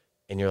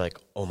 And you're like,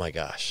 oh my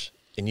gosh.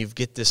 And you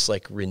get this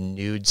like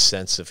renewed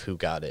sense of who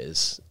God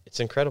is. It's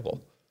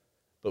incredible.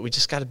 But we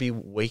just got to be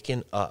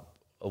waking up.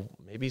 Oh,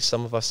 maybe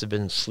some of us have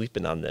been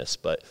sleeping on this,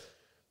 but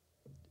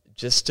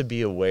just to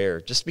be aware,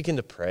 just begin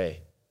to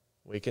pray.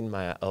 Open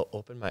my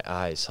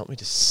eyes. Help me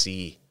to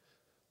see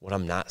what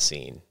I'm not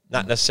seeing.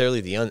 Not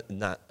necessarily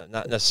not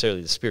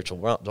necessarily the spiritual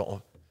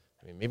realm.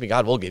 Maybe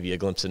God will give you a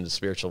glimpse into the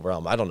spiritual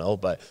realm. I don't know,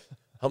 but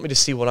help me to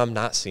see what I'm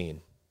not seeing.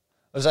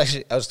 I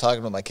was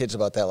talking with my kids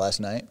about that last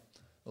night.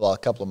 Well, a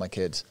couple of my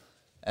kids,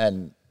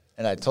 and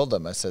I told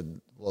them, I said,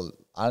 well,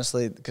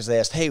 honestly, because they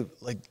asked, hey,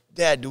 like,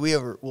 Dad,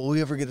 will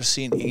we ever get to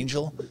see an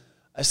angel?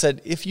 I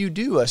said, if you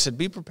do, I said,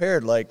 be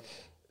prepared. Like,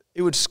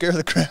 it would scare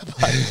the crap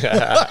out of you.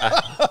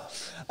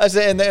 I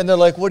said, and they're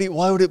like,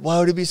 why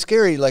would it be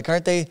scary? Like,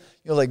 aren't they,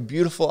 like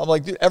beautiful? I'm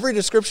like, dude, every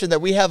description that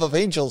we have of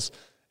angels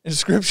in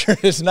Scripture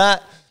is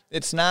not.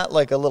 It's not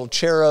like a little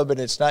cherub, and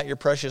it's not your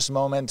precious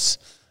moments.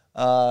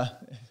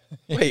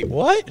 Wait,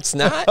 what? It's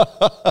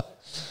not.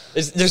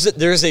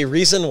 There's a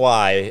reason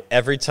why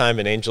every time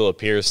an angel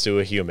appears to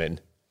a human,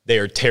 they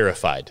are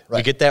terrified. Right.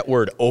 You get that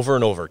word over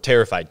and over,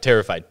 terrified,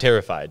 terrified,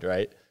 terrified,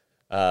 right?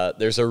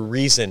 There's a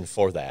reason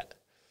for that.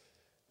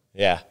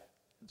 Yeah.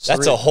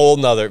 That's a whole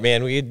nother,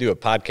 man, we could do a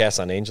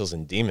podcast on angels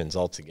and demons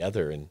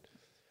altogether. And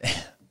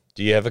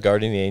do you have a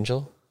guardian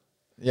angel?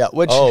 Yeah.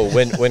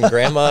 When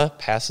grandma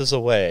passes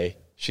away,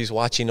 she's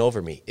watching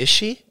over me. Is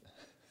she?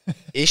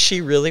 Is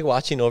she really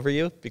watching over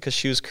you? Because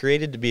she was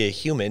created to be a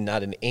human,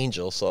 not an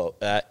angel. So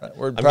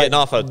I'm getting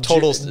off a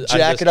total...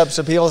 Jack it up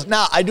some people.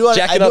 No, I do want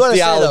to say,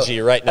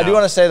 theology right now. I do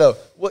want to say, though,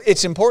 well,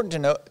 it's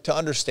important to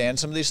understand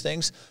some of these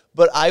things,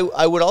 but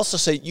I would also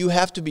say you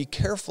have to be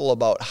careful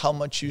about how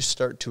much you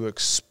start to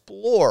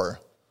explore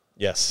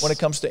when it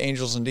comes to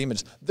angels and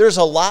demons. There's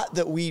a lot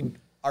that we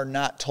are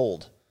not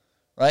told,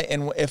 right?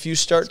 And if you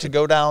start to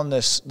go down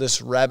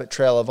this rabbit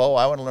trail of,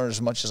 I want to learn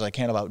as much as I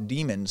can about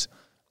demons...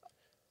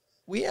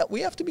 We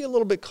have to be a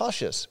little bit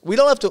cautious. We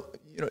don't have to,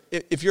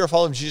 if you're a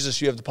follower of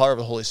Jesus, you have the power of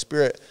the Holy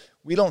Spirit.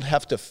 We don't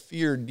have to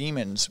fear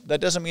demons. That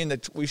doesn't mean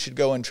that we should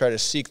go and try to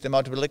seek them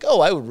out to be like,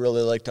 I would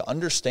really like to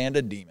understand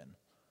a demon.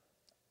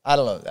 I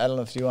don't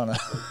know if you want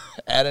to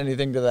add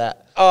anything to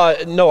that.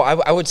 No,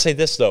 I would say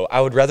this, though. I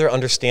would rather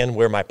understand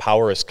where my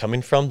power is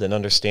coming from than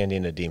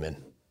understanding a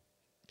demon.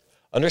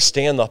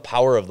 Understand the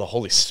power of the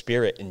Holy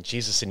Spirit and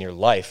Jesus in your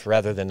life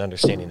rather than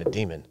understanding a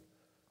demon.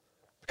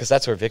 Because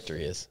that's where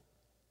victory is.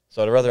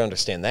 So I'd rather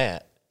understand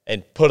that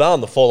and put on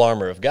the full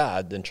armor of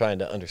God than trying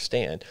to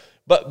understand.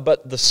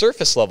 But the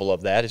surface level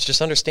of that is just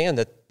understand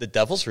that the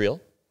devil's real,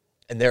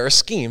 and there are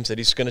schemes that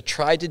he's going to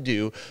try to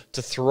do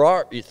to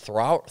thwart you and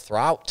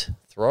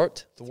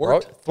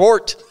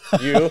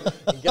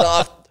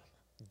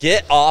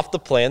get off the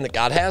plan that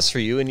God has for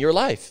you in your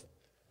life.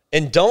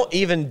 And don't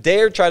even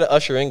dare try to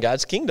usher in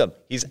God's kingdom.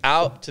 He's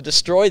out to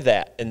destroy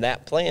that and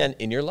that plan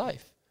in your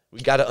life.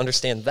 We've got to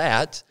understand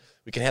that.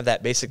 We can have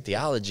that basic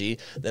theology,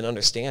 then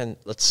understand,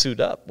 let's suit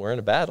up. We're in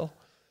a battle.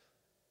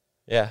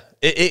 Yeah,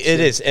 it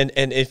is. And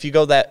if you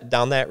go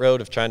down that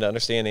road of trying to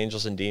understand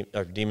angels and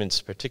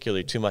demons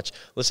particularly too much,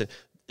 listen,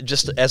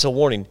 just as a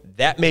warning,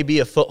 that may be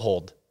a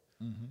foothold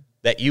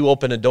that you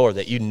open a door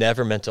that you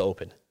never meant to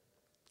open.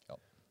 Yep.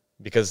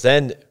 Because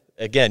then,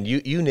 again,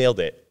 you nailed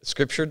it.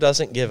 Scripture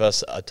doesn't give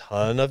us a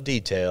ton of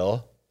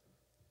detail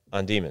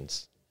on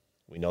demons.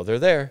 We know they're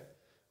there.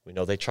 We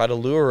know they try to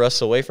lure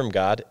us away from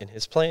God and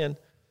his plan.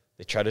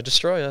 They try to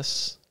destroy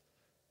us.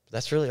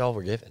 That's really all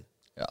we're given.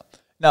 Yeah.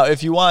 Now,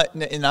 if you want,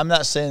 and I'm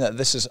not saying that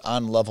this is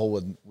on level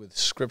with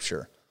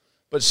Scripture,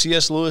 But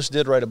C.S. Lewis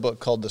did write a book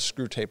called The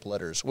Screwtape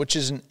Letters, which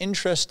is an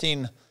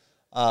interesting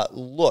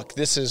look.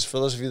 This is, for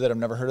those of you that have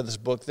never heard of this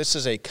book, this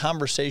is a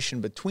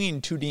conversation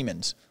between two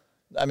demons.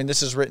 I mean,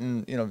 this is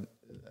written,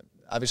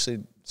 obviously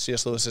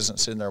C.S. Lewis isn't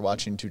sitting there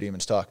watching two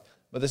demons talk,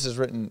 but this is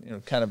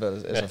written, kind of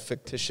as a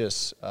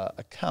fictitious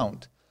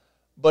account.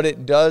 But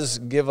it does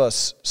give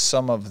us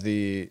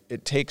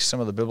it takes some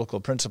of the biblical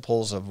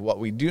principles of what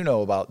we do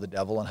know about the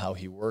devil and how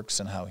he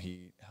works and how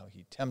he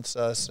tempts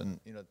us and,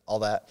 all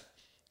that.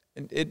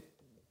 And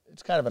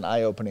it's kind of an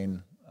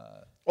eye-opening.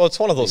 Well, it's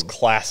one of those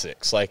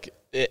classics. Like,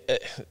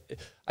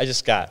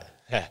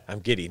 I'm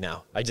giddy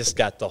now. I just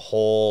got the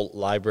whole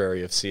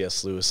library of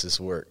C.S. Lewis's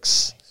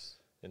works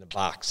in a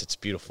box. It's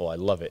beautiful. I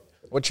love it.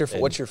 What's your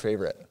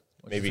favorite?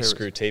 Maybe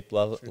Screwtape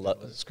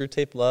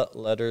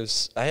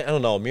Letters. I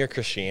don't know. Mere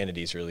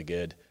Christianity is really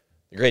good.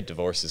 The Great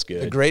Divorce is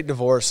good. The Great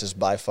Divorce is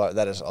by far,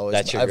 that is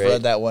always, I've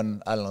read that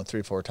one,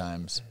 3-4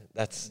 times.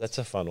 That's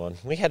a fun one.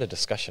 We had a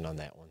discussion on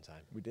that one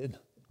time. We did.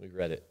 We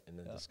read it and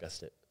then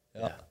discussed it.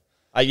 Yeah.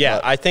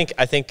 I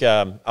think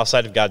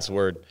outside of God's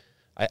word,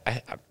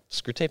 I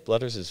Screwtape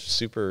Letters is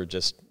super.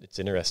 It's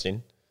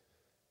interesting,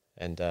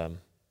 and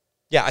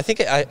I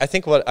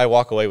think what I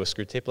walk away with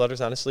Screwtape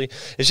Letters, honestly,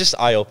 is just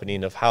eye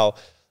opening of how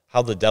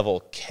the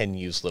devil can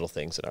use little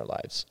things in our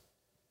lives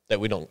that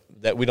we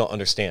don't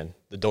understand.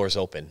 The door's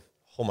open.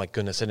 Oh my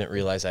goodness! I didn't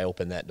realize I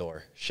opened that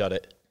door. Shut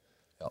it.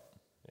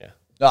 Yeah.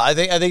 No, I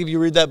think if you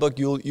read that book,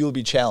 you'll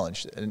be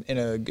challenged in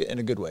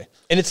a good way.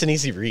 And it's an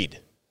easy read.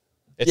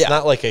 It's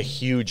not like a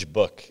huge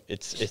book.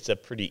 It's a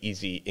pretty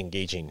easy,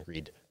 engaging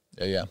read.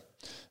 Yeah.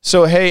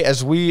 So hey,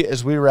 as we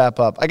wrap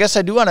up, I guess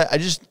I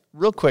just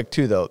real quick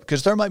too though,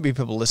 because there might be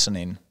people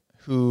listening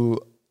who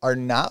are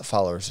not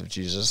followers of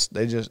Jesus.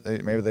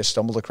 Maybe they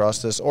stumbled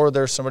across this, or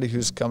there's somebody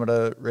who's coming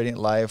to Radiant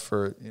Life,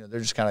 or they're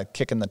just kind of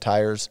kicking the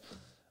tires.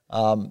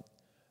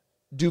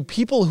 Do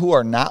people who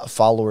are not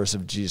followers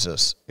of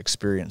Jesus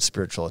experience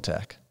spiritual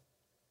attack?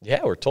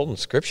 Yeah, we're told in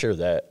Scripture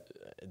that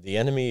the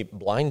enemy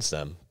blinds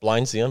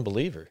the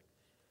unbeliever.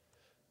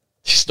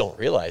 They just don't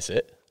realize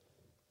it.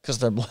 Because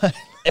they're blind.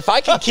 If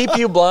I can keep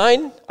you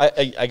blind,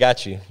 I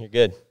got you. You're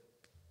good.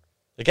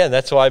 Again,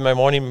 that's why my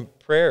morning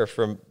prayer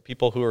from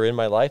people who are in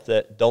my life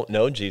that don't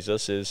know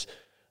Jesus is,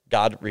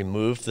 God,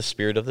 remove the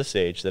spirit of this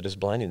age that is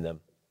blinding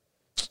them.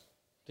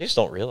 They just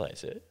don't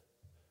realize it.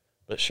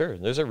 But sure,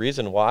 there's a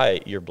reason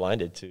why you're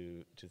blinded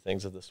to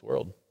things of this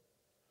world.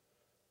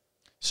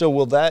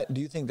 So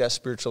do you think that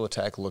spiritual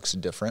attack looks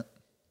different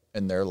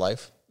in their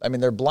life? I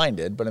mean, they're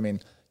blinded, but I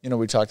mean,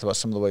 we talked about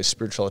some of the ways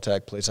spiritual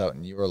attack plays out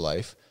in your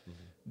life.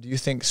 Mm-hmm. Do you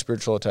think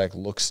spiritual attack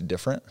looks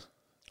different?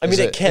 I mean,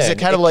 it can. Is it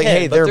kind of like,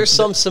 hey, there's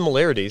some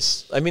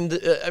similarities. I mean,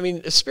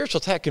 a spiritual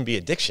attack can be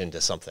addiction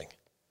to something.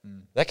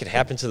 That could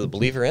happen to the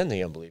believer and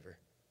the unbeliever.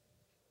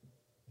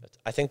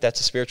 I think that's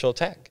a spiritual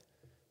attack.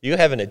 You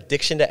have an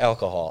addiction to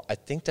alcohol. I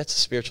think that's a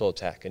spiritual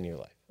attack in your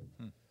life.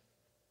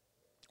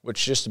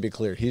 Which, just to be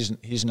clear,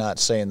 he's not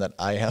saying that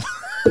I have.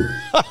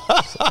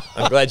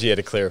 I'm glad you had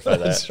to clarify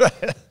that. That's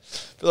right.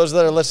 For those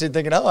that are listening,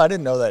 thinking, "Oh, I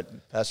didn't know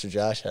that Pastor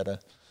Josh had a."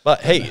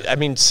 But hey, I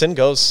mean, sin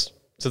goes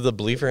to the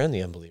believer and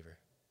the unbeliever.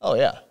 Oh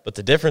yeah. But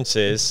the difference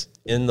is,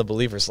 in the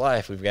believer's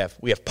life, we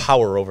have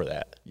power over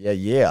that.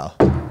 Yeah,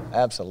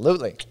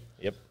 absolutely.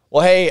 Yep.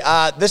 Well, hey,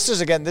 this is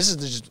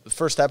the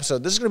first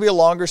episode. This is going to be a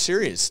longer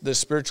series, the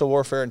spiritual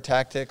warfare and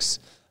tactics,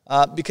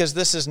 because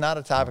this is not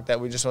a topic that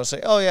we just want to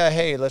say, oh yeah,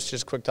 hey, let's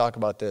just quick talk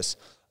about this.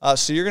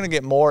 So you're going to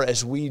get more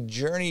as we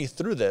journey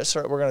through this.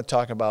 Right? We're going to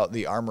talk about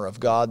the armor of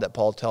God that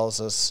Paul tells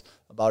us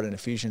about in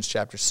Ephesians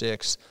chapter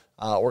 6.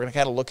 We're going to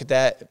kind of look at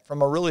that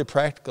from a really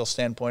practical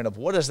standpoint of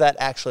what does that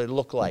actually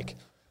look like?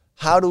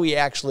 How do we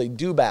actually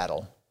do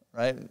battle,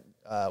 right,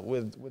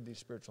 with these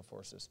spiritual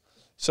forces?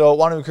 So I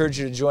want to encourage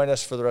you to join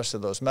us for the rest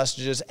of those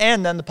messages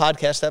and then the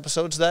podcast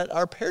episodes that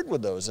are paired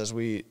with those as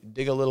we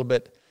dig a little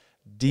bit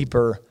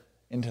deeper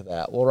into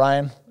that. Well,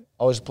 Ryan,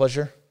 always a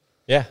pleasure.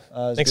 Yeah,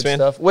 thanks, man.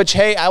 Stuff. Which,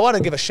 hey, I want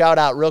to give a shout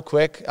out real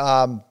quick.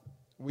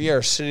 We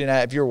are sitting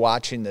at, if you're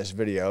watching this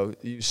video,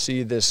 you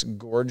see this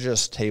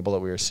gorgeous table that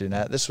we are sitting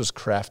at. This was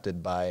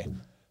crafted by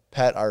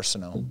Pat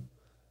Arsenault.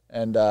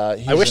 And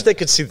I wish they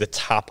could see the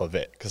top of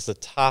it, because the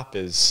top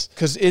is.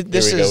 Here we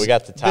go. We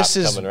got the top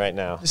coming right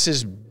now. This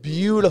is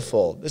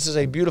beautiful. This is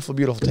a beautiful,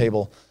 beautiful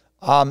table,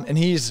 and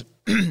he is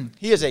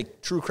a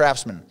true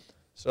craftsman.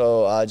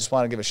 So I just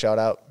want to give a shout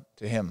out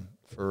to him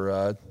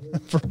for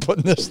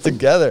putting this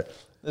together.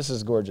 This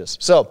is gorgeous.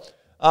 So,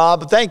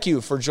 but thank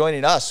you for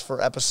joining us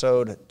for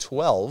episode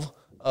 12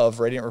 of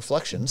Radiant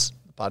Reflections,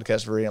 the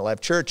podcast of Radiant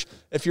Life Church.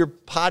 If your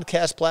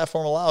podcast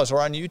platform allows,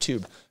 or on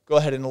YouTube, go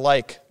ahead and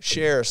like,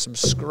 share,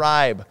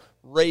 subscribe,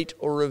 rate,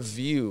 or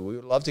review. We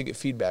would love to get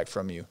feedback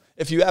from you.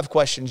 If you have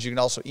questions, you can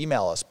also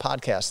email us,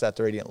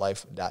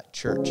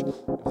 podcast@theradiantlife.church. If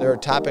there are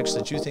topics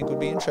that you think would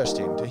be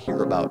interesting to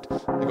hear about,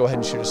 go ahead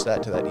and shoot us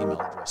that to that email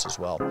address as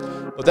well.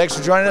 Well, thanks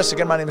for joining us.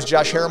 Again, my name is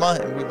Josh Harima,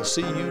 and we will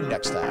see you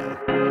next time.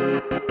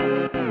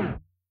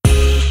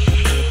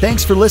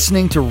 Thanks for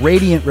listening to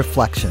Radiant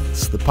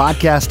Reflections, the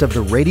podcast of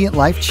the Radiant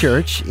Life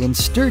Church in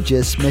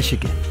Sturgis,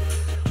 Michigan.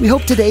 We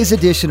hope today's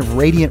edition of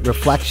Radiant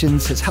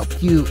Reflections has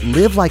helped you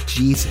live like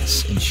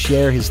Jesus and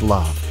share his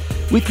love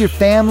with your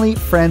family,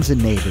 friends,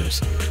 and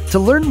neighbors. To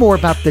learn more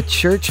about the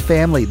church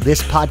family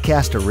this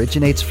podcast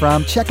originates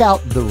from, check out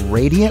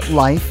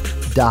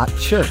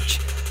theradiantlife.church.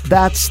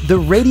 That's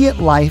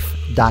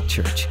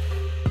theradiantlife.church.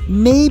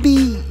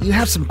 Maybe you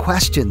have some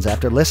questions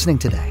after listening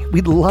today.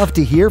 We'd love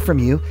to hear from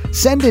you.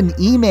 Send an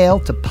email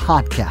to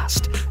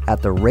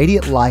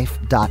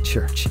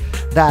podcast@theradiantlife.church.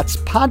 That's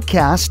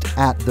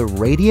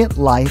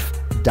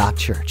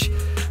podcast@theradiantlife.church.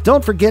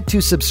 Don't forget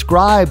to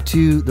subscribe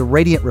to the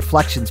Radiant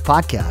Reflections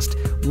podcast.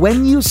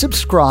 When you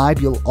subscribe,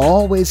 you'll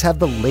always have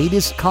the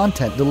latest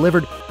content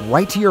delivered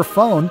right to your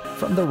phone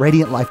from the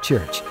Radiant Life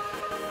Church.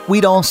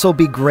 We'd also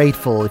be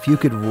grateful if you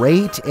could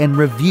rate and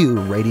review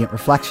Radiant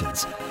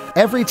Reflections.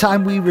 Every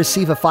time we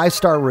receive a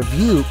 5-star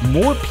review,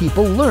 more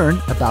people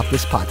learn about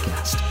this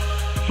podcast.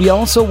 We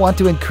also want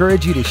to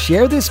encourage you to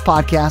share this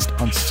podcast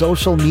on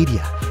social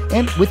media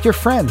and with your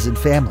friends and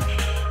family.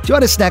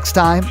 Join us next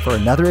time for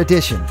another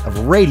edition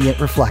of Radiant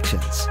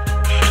Reflections.